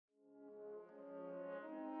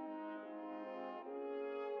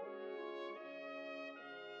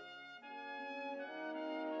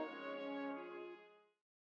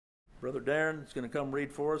Brother Darren is going to come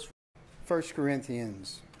read for us. 1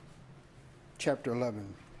 Corinthians chapter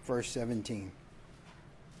 11, verse 17.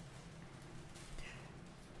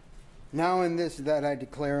 Now in this that I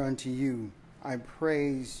declare unto you, I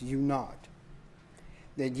praise you not,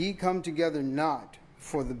 that ye come together not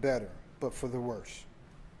for the better, but for the worse.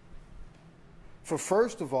 For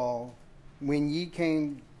first of all, when ye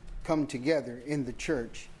come together in the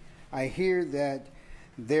church, I hear that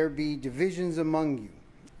there be divisions among you,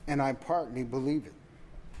 and I partly believe it.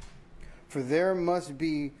 For there must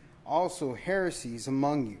be also heresies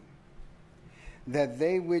among you, that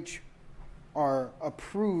they which are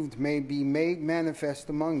approved may be made manifest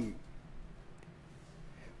among you.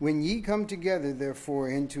 When ye come together, therefore,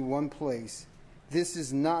 into one place, this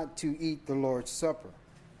is not to eat the Lord's Supper.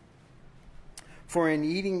 For in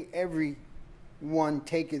eating every one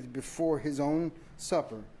taketh before his own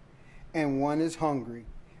supper, and one is hungry,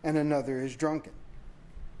 and another is drunken.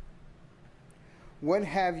 What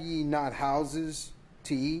have ye not houses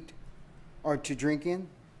to eat, or to drink in?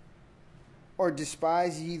 Or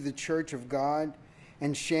despise ye the church of God,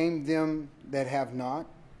 and shame them that have not?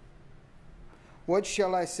 What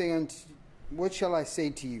shall I say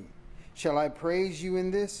to you? Shall I praise you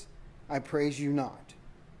in this? I praise you not.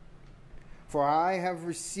 For I have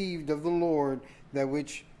received of the Lord that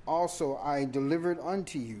which also I delivered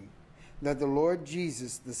unto you, that the Lord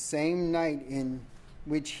Jesus, the same night in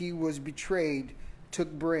which he was betrayed, took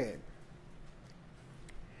bread.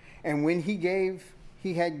 And when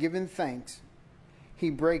he had given thanks, he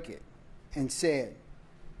brake it, and said,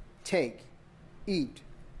 Take, eat,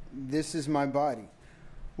 this is my body,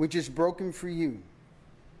 which is broken for you.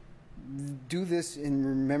 Do this in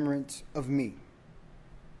remembrance of me.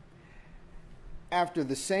 After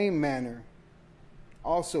the same manner,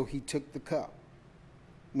 also he took the cup,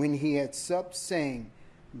 when he had supped, saying,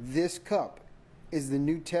 This cup is the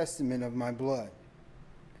New Testament of my blood.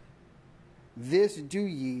 This do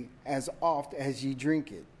ye as oft as ye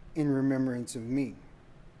drink it, in remembrance of me.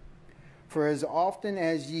 For as often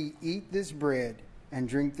as ye eat this bread and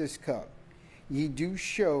drink this cup, ye do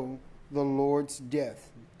show the Lord's death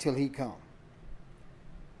till he come.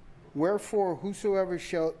 Wherefore whosoever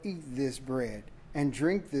shall eat this bread and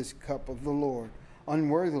drink this cup of the Lord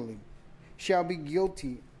unworthily shall be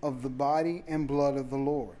guilty of the body and blood of the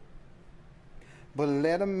Lord. But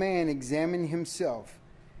let a man examine himself,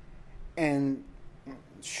 and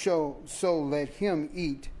so let him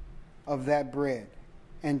eat of that bread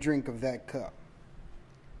and drink of that cup.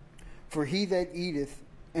 For he that eateth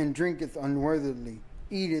and drinketh unworthily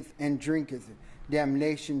eateth and drinketh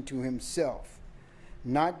damnation to himself,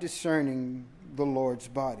 not discerning the Lord's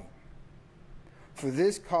body. For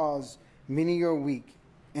this cause many are weak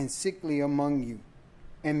and sickly among you,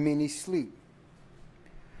 and many sleep.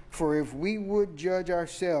 For if we would judge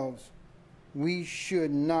ourselves, we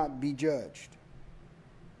should not be judged.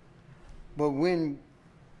 But when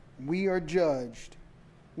we are judged,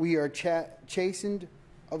 we are chastened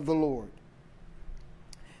of the Lord,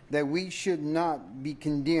 that we should not be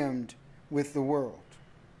condemned with the world.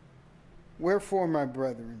 Wherefore, my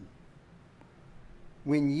brethren,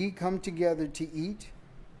 when ye come together to eat,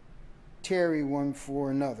 tarry one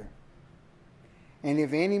for another. And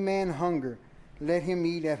if any man hunger, let him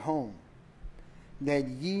eat at home, that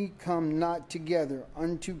ye come not together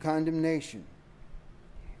unto condemnation.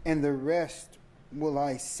 And the rest will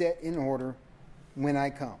I set in order when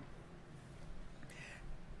I come.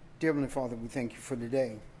 Dear Heavenly Father, we thank you for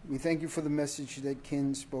today. We thank you for the message that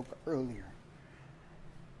Ken spoke earlier.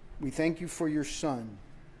 We thank you for your Son,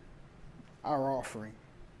 our offering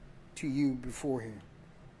to you before him.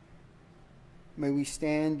 May we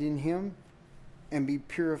stand in him and be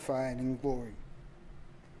purified in glory.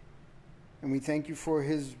 And we thank you for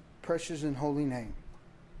his precious and holy name.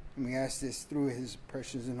 And we ask this through his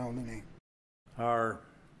precious and holy name. Our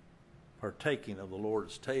partaking of the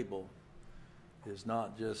Lord's table is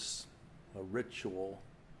not just a ritual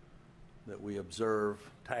that we observe,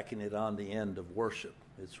 tacking it on the end of worship.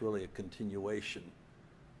 It's really a continuation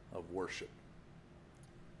of worship.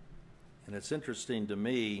 And it's interesting to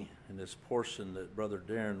me in this portion that Brother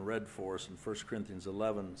Darren read for us in 1 Corinthians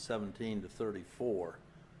 11, 17 to 34.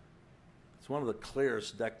 It's one of the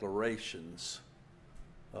clearest declarations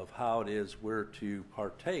of how it is we're to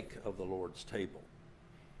partake of the Lord's table,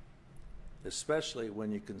 especially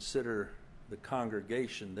when you consider the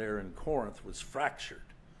congregation there in Corinth was fractured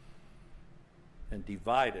and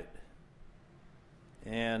divided,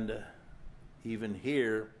 and even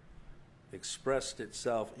here expressed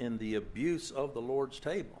itself in the abuse of the Lord's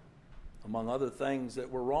table, among other things that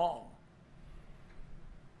were wrong.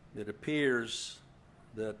 It appears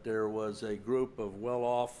that there was a group of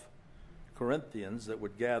well-off Corinthians that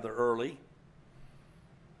would gather early.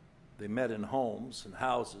 They met in homes and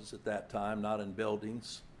houses at that time, not in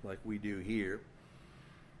buildings like we do here.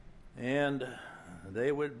 And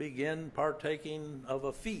they would begin partaking of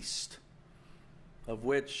a feast, of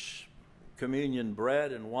which communion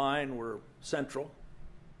bread and wine were central,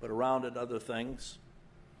 but around it other things,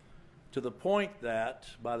 to the point that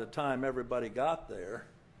by the time everybody got there,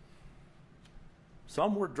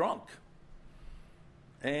 some were drunk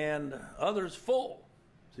and others full.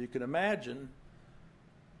 So you can imagine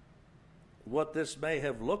what this may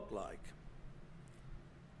have looked like.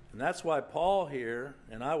 And that's why Paul here,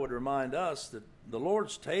 and I would remind us, that the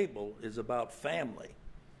Lord's table is about family.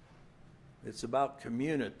 It's about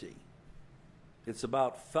community. It's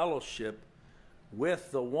about fellowship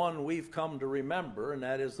with the one we've come to remember, and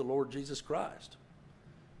that is the Lord Jesus Christ.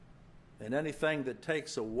 And anything that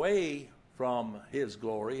takes away from his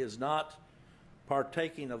glory is not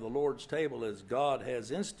partaking of the Lord's table as God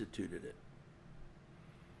has instituted it.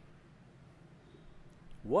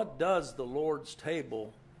 What does the Lord's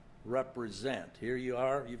table represent? Here you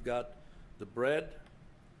are, you've got the bread,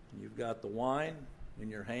 you've got the wine in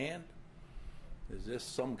your hand. Is this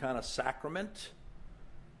some kind of sacrament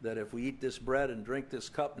that if we eat this bread and drink this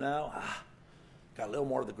cup now, got a little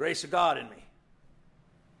more of the grace of God in me?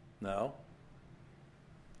 No.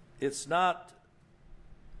 It's not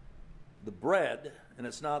the bread and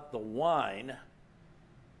it's not the wine,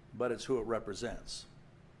 but it's who it represents.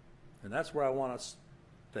 And that's where I want us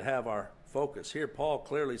to have our focus. Here Paul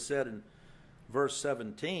clearly said in verse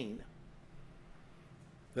 17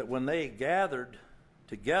 that when they gathered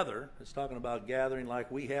together, it's talking about gathering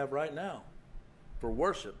like we have right now for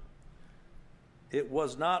worship, it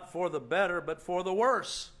was not for the better but for the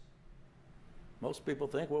worse. Most people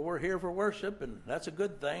think, well, we're here for worship and that's a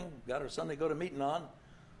good thing, got our Sunday go to meeting on.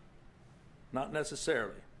 Not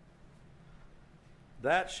necessarily.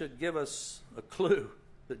 That should give us a clue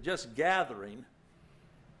that just gathering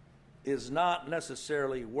is not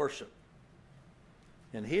necessarily worship.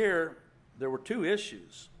 And here, there were two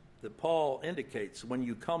issues that Paul indicates. When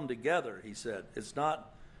you come together, he said, it's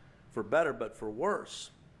not for better but for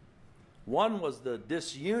worse. One was the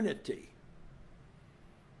disunity.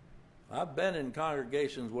 I've been in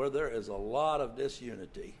congregations where there is a lot of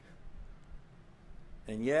disunity.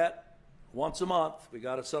 And yet, once a month, we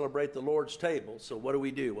got to celebrate the Lord's table. So what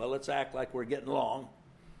do? Well, let's act like we're getting along.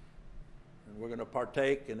 And we're going to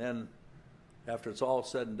partake, and then after it's all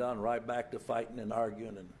said and done, right back to fighting and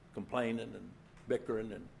arguing and complaining and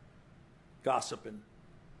bickering and gossiping.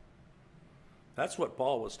 That's what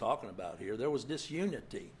Paul was talking about here. There was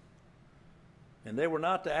disunity. And they were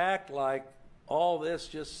not to act like all this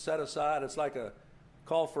just set aside. It's like a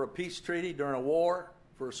call for a peace treaty during a war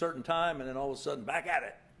for a certain time, and then all of a sudden back at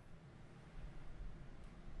it.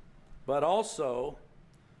 But also,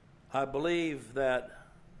 I believe that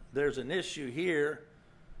there's an issue here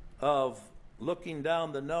of looking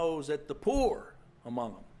down the nose at the poor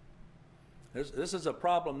among them. This is a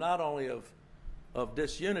problem not only of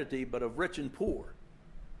disunity, but of rich and poor.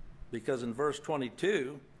 Because in verse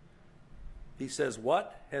 22, he says,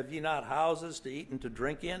 what? Have ye not houses to eat and to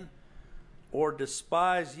drink in? Or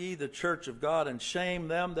despise ye the church of God and shame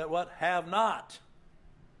them that what? Have not.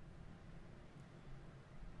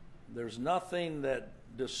 There's nothing that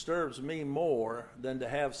disturbs me more than to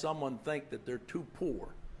have someone think that they're too poor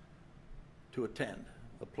to attend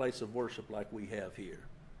a place of worship like we have here.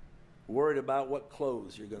 Worried about what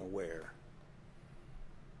clothes you're going to wear.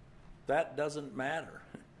 That doesn't matter.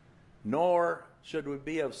 Nor should we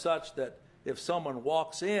be of such that if someone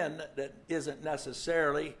walks in that isn't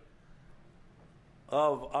necessarily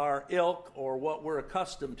of our ilk or what we're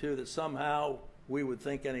accustomed to, that somehow we would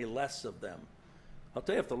think any less of them. I'll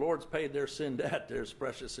tell you, if the Lord's paid their sin debt, they're as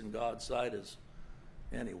precious in God's sight as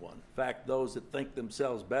anyone. In fact, those that think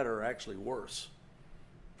themselves better are actually worse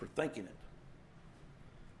for thinking it.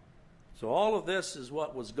 So all of this is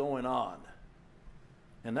what was going on.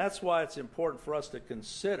 And that's why it's important for us to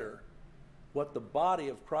consider what the body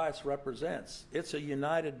of Christ represents. It's a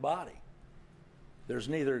united body. There's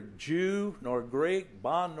neither Jew nor Greek,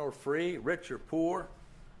 bond nor free, rich or poor,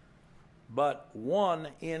 but one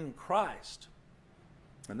in Christ.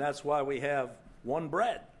 And that's why we have one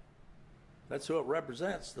bread. That's who it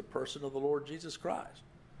represents, the person of the Lord Jesus Christ.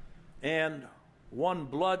 And one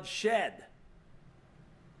blood shed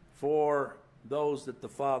for those that the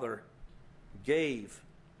Father gave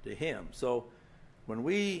to him. So when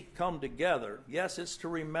we come together, yes, it's to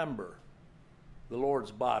remember the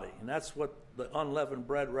Lord's body. And that's what the unleavened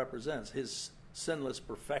bread represents, his sinless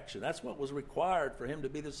perfection. That's what was required for him to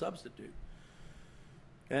be the substitute.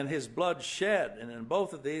 and his blood shed. And in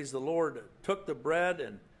both of these, the Lord took the bread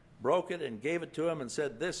and broke it and gave it to him and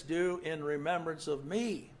said, "This do in remembrance of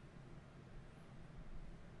me."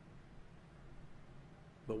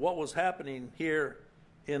 But what was happening here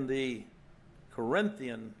in the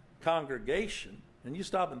Corinthian congregation, and you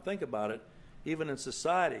stop and think about it, even in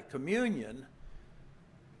society, communion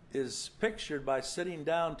is pictured by sitting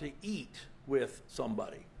down to eat with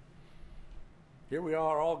somebody. Here we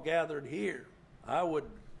are all gathered here. I would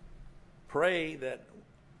pray that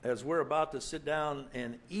as we're about to sit down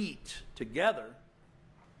and eat together,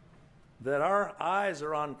 that our eyes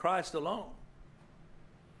are on Christ alone.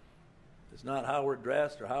 It's not how we're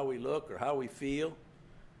dressed or how we look or how we feel,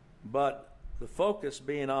 but the focus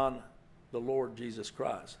being on the Lord Jesus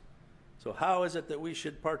Christ. So how is it that we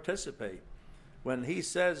should participate? When he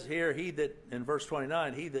says here, he that, in verse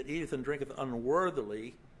 29, he that eateth and drinketh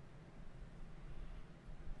unworthily,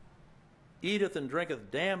 eateth and drinketh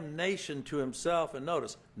damnation to himself, and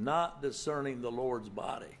notice, not discerning the Lord's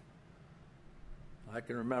body. I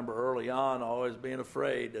can remember early on always being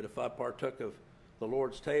afraid that if I partook of the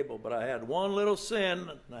Lord's table, but I had one little sin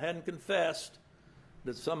and I hadn't confessed,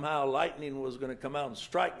 that somehow lightning was going to come out and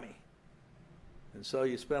strike me. And so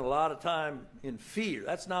you spend a lot of time in fear.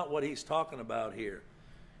 That's not what he's talking about here.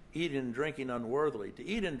 Eating and drinking unworthily. To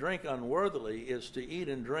eat and drink unworthily is to eat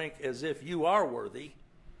and drink as if you are worthy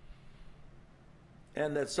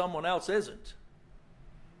and that someone else isn't.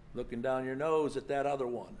 Looking down your nose at that other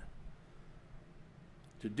one.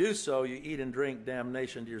 To do so, you eat and drink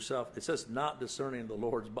damnation to yourself. It says not discerning the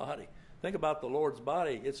Lord's body. Think about the Lord's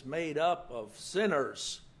body. It's made up of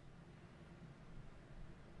sinners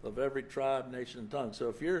of every tribe, nation, and tongue. So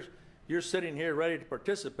if you're sitting here ready to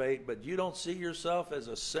participate, but you don't see yourself as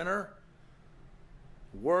a sinner,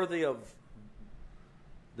 worthy of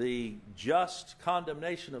the just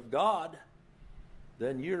condemnation of God,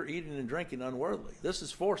 then you're eating and drinking unworthily. This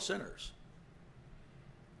is for sinners.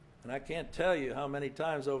 And I can't tell you how many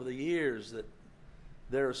times over the years that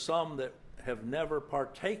there are some that have never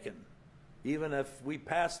partaken, even if we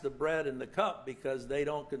pass the bread and the cup, because they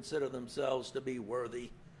don't consider themselves to be worthy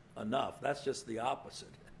enough. That's just the opposite.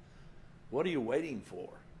 What are you waiting for?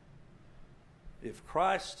 If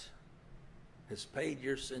Christ has paid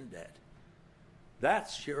your sin debt,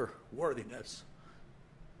 that's your worthiness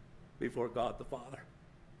before God the Father.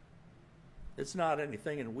 It's not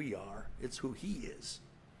anything and we are. It's who he is.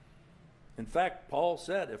 In fact, Paul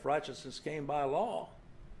said if righteousness came by law,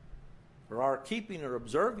 or our keeping or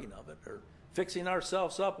observing of it, or fixing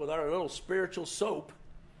ourselves up with our little spiritual soap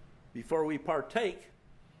before we partake,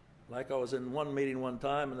 like I was in one meeting one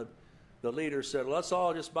time and the leader said, let's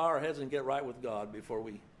all just bow our heads and get right with God before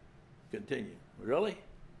we continue. Really?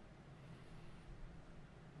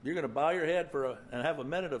 You're going to bow your head and have a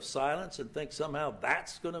minute of silence and think somehow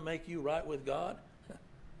that's going to make you right with God?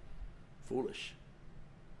 Foolish.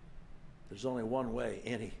 There's only one way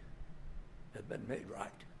any have been made right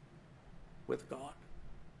with God.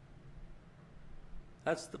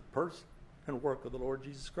 That's the person and work of the Lord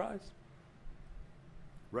Jesus Christ.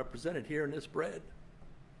 Represented here in this bread.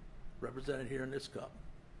 Represented here in this cup.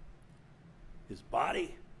 His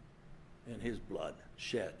body and his blood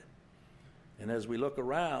shed. And as we look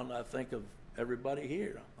around, I think of everybody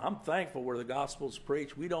here. I'm thankful where the gospel's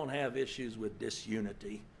preached. We don't have issues with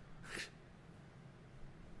disunity.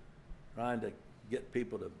 Trying to get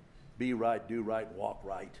people to be right, do right, walk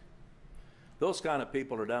right. Those kind of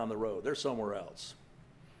people are down the road. They're somewhere else.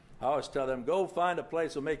 I always tell them, go find a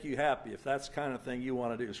place that'll make you happy. If that's the kind of thing you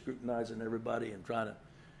want to do, scrutinizing everybody and trying to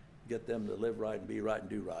get them to live right and be right and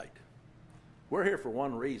do right. We're here for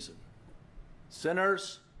one reason.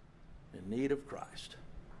 Sinners in need of Christ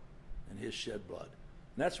and his shed blood.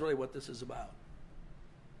 And that's really what this is about.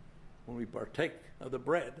 When we partake of the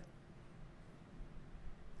bread,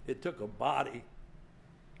 it took a body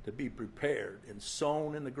to be prepared and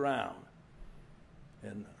sown in the ground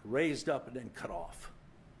and raised up and then cut off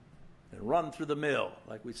and run through the mill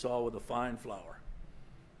like we saw with the fine flour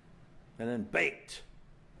and then baked,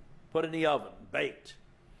 put in the oven, baked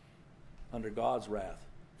under God's wrath.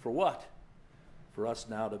 For what? For us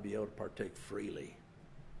now to be able to partake freely.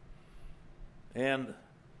 And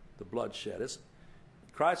the blood shed.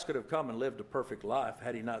 Christ could have come and lived a perfect life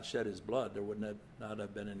had he not shed his blood. There would not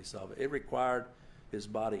have been any salvation. It required his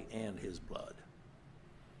body and his blood.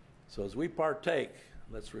 So as we partake,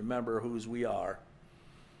 let's remember whose we are.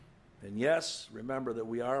 And yes, remember that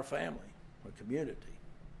we are a family, a community,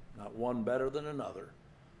 not one better than another,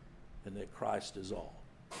 and that Christ is all.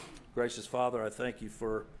 Gracious Father, I thank you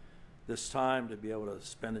for this time to be able to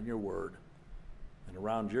spend in your word and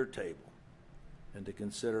around your table and to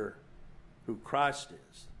consider who Christ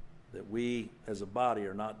is, that we as a body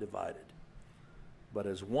are not divided, but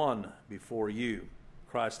as one before you,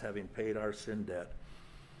 Christ having paid our sin debt.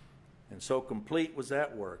 And so complete was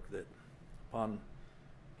that work that upon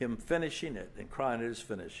him finishing it and crying, "It is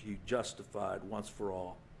finished," you justified once for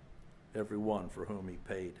all every one for whom he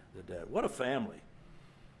paid the debt. What a family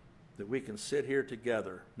that we can sit here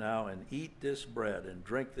together now and eat this bread and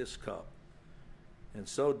drink this cup. In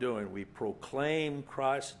so doing, we proclaim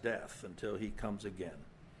Christ's death until he comes again,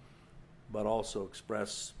 but also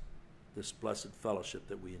express this blessed fellowship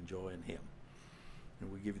that we enjoy in him.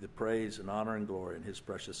 And we give you the praise and honor and glory in his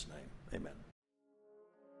precious name. Amen.